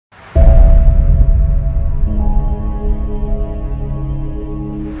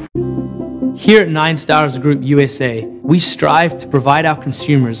Here at NINESTARS Group USA, we strive to provide our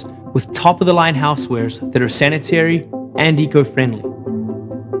consumers with top-of-the-line housewares that are sanitary and eco-friendly.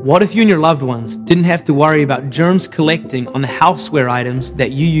 What if you and your loved ones didn't have to worry about germs collecting on the houseware items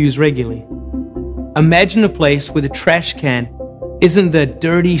that you use regularly? Imagine a place where the trash can isn't the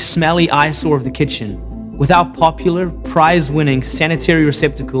dirty, smelly eyesore of the kitchen. With our popular, prize-winning sanitary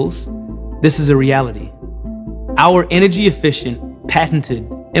receptacles, this is a reality. Our energy-efficient, patented,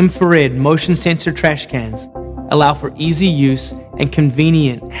 infrared motion sensor trash cans allow for easy use and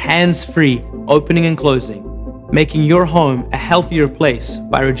convenient, hands-free opening and closing, making your home a healthier place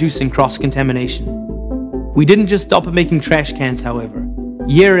by reducing cross-contamination. We didn't just stop at making trash cans, however.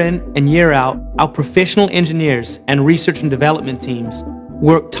 Year in and year out, our professional engineers and research and development teams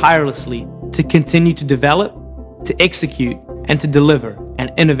work tirelessly to continue to develop, to execute, and to deliver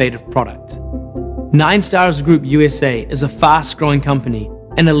an innovative product. NINESTARS Group USA is a fast-growing company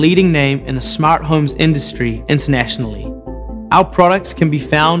and a leading name in the smart homes industry internationally. Our products can be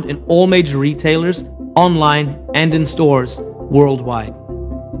found in all major retailers, online, and in stores worldwide.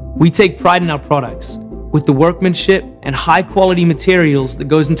 We take pride in our products. With the workmanship and high-quality materials that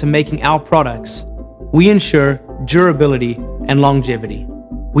goes into making our products, we ensure durability and longevity.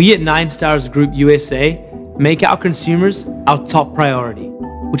 We at NINESTARS Group USA make our consumers our top priority,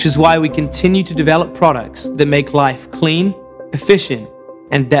 which is why we continue to develop products that make life clean, efficient,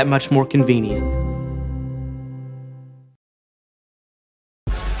 and that much more convenient.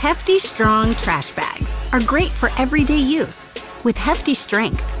 Hefty Strong trash bags are great for everyday use, with hefty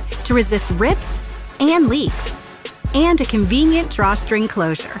strength to resist rips and leaks, and a convenient drawstring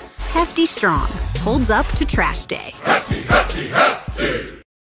closure. Hefty Strong holds up to trash day. Hefty, hefty, hefty!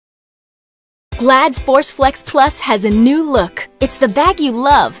 Glad ForceFlex Plus has a new look. It's the bag you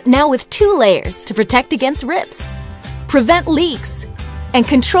love, now with 2 layers to protect against rips, prevent leaks, and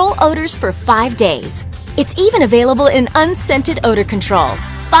control odors for 5 days. It's even available in unscented odor control.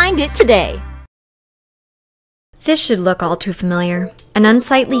 Find it today. This should look all too familiar. An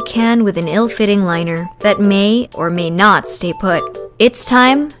unsightly can with an ill-fitting liner that may or may not stay put. It's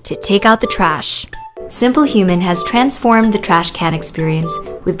time to take out the trash. Simplehuman has transformed the trash can experience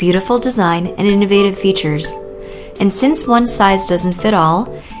with beautiful design and innovative features. And since one size doesn't fit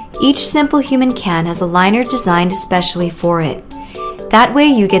all, each Simplehuman can has a liner designed especially for it. That way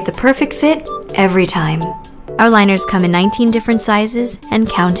you get the perfect fit every time. Our liners come in 19 different sizes and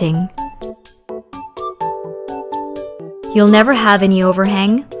counting. You'll never have any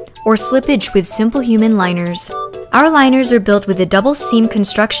overhang or slippage with Simplehuman liners. Our liners are built with a double seam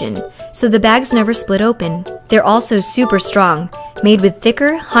construction, so the bags never split open. They're also super strong, made with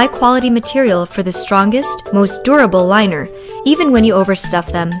thicker, high-quality material for the strongest, most durable liner, even when you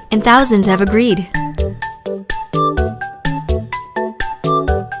overstuff them, and thousands have agreed.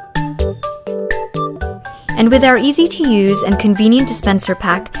 And with our easy-to-use and convenient dispenser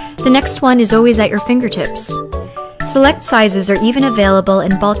pack, the next one is always at your fingertips. Select sizes are even available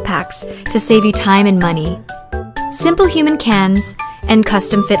in bulk packs to save you time and money. Simplehuman cans and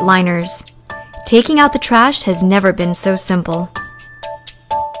custom-fit liners. Taking out the trash has never been so simple.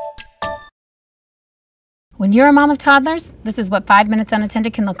 When you're a mom of toddlers, this is what 5 minutes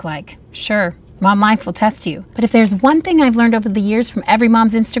unattended can look like. Sure, Mom Life will test you. But if there's one thing I've learned over the years from every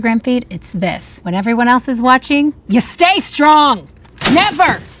mom's Instagram feed, it's this. When everyone else is watching, you stay strong!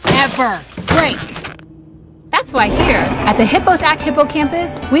 Never, ever break! That's why here at the Hippo's Act Hippo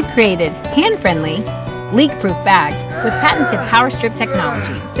campus, we've created hand-friendly, leak-proof bags with patented power strip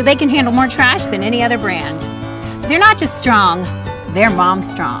technology so they can handle more trash than any other brand. They're not just strong, they're mom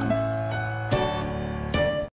strong.